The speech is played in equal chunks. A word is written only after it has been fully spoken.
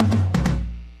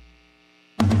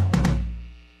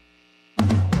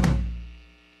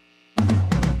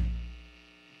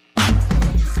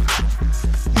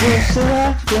should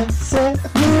I just say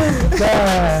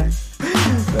goodbye?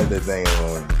 Let that thing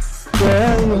on.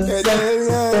 Well, Okay, then,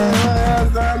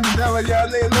 y'all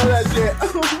niggas know that shit. Oh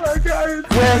my God.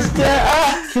 where's the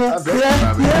I can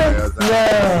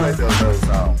Play those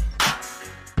songs.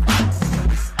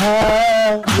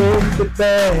 How will the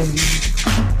bay?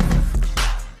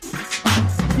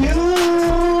 You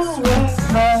were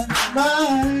my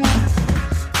mind.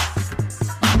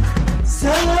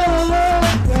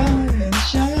 Celebration.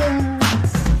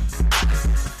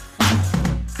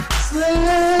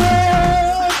 Slip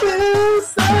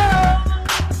inside.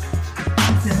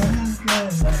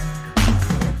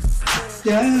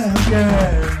 Yeah,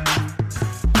 girl.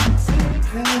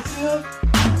 Because you're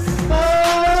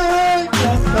mine,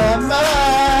 you're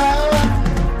mine.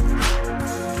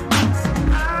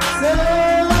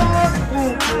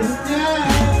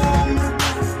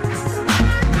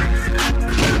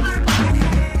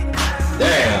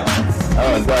 Damn.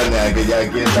 I'm done now. Cause y'all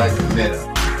get back to the middle.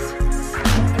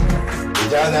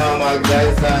 Did y'all know my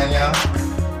dad's son, y'all?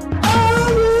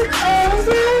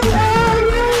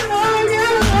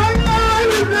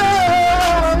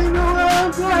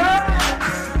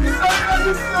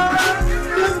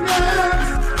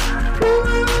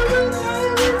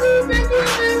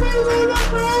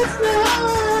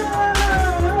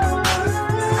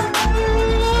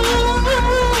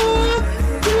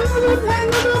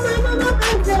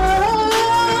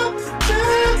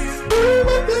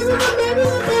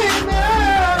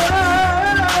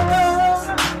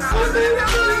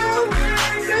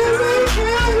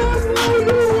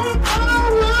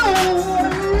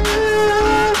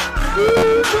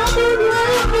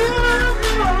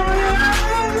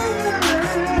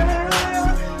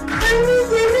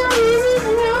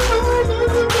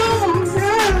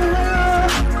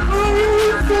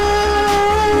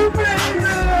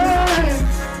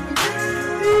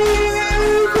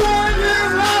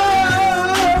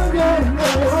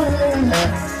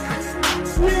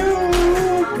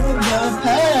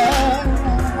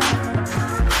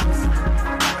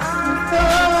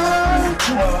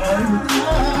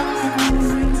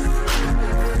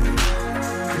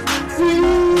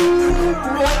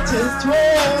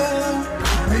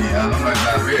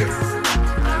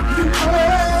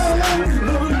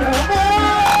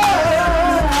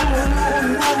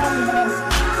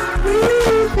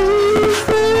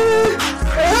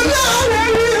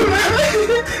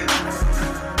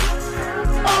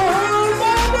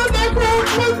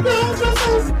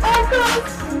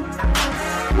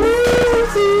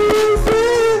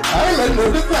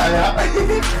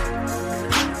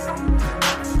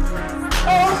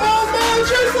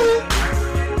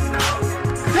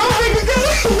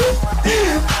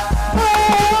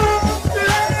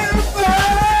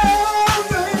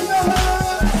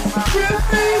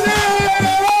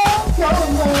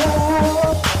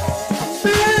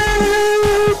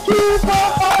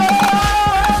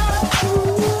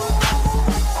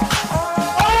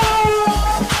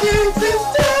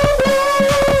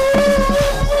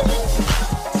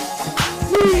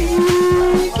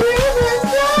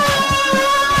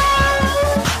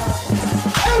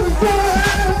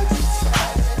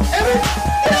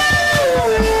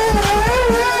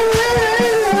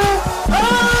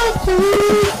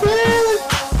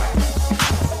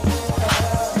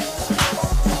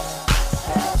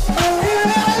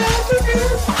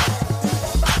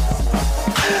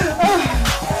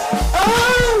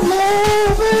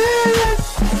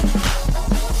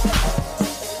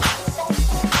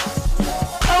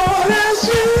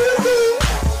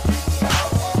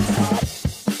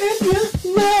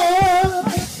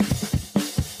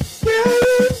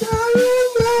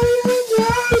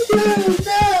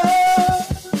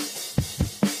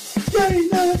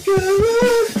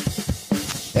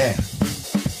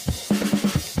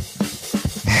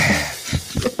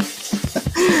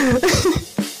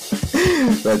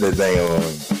 Let that thing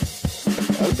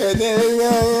on. Okay, then,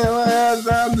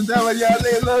 y'all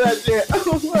niggas know that shit.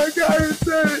 Oh my God,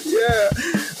 yeah.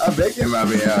 I bet him I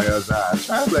be out here outside.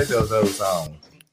 Try to play those old songs.